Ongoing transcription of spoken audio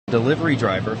delivery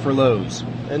driver for Lowe's.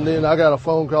 And then I got a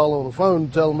phone call on the phone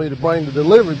telling me to bring the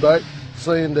delivery back,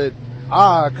 saying that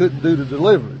I couldn't do the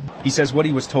delivery. He says what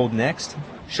he was told next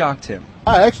shocked him.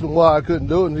 I asked him why I couldn't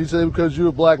do it, and he said because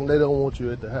you're black and they don't want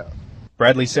you at the house.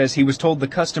 Bradley says he was told the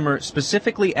customer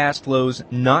specifically asked Lowe's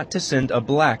not to send a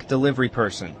black delivery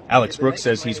person. Alex Brooks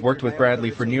says he's worked with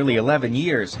Bradley for nearly 11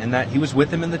 years and that he was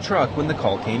with him in the truck when the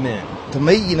call came in. To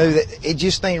me, you know, that it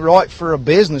just ain't right for a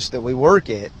business that we work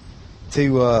at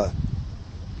to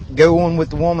go on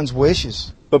with the woman's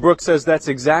wishes. But Brooks says that's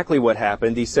exactly what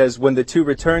happened. He says when the two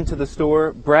returned to the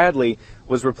store, Bradley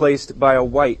was replaced by a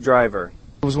white driver.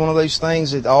 It was one of those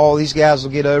things that all these guys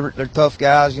will get over it. They're tough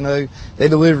guys, you know, they're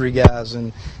delivery guys,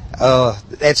 and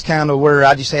that's kind of where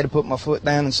I just had to put my foot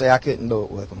down and say I couldn't do it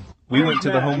with them. We went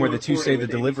to the home where the two say the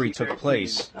delivery took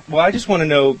place. Well, I just want to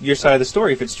know your side of the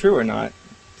story, if it's true or not.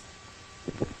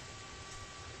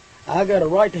 I got a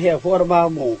right to have whatever I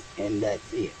want, and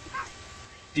that's it.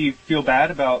 Do you feel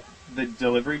bad about the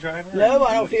delivery driver? No,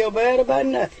 I don't feel bad about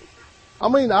nothing. I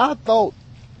mean, I thought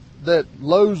that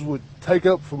Lowe's would take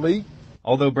up for me.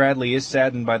 Although Bradley is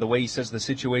saddened by the way he says the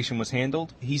situation was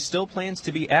handled, he still plans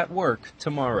to be at work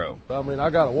tomorrow. I mean, I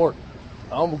got to work.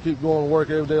 I'm going to keep going to work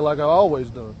every day like I've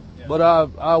always done. But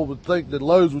I would think that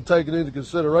Lowe's would take it into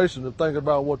consideration of thinking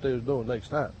about what they was doing next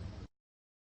time.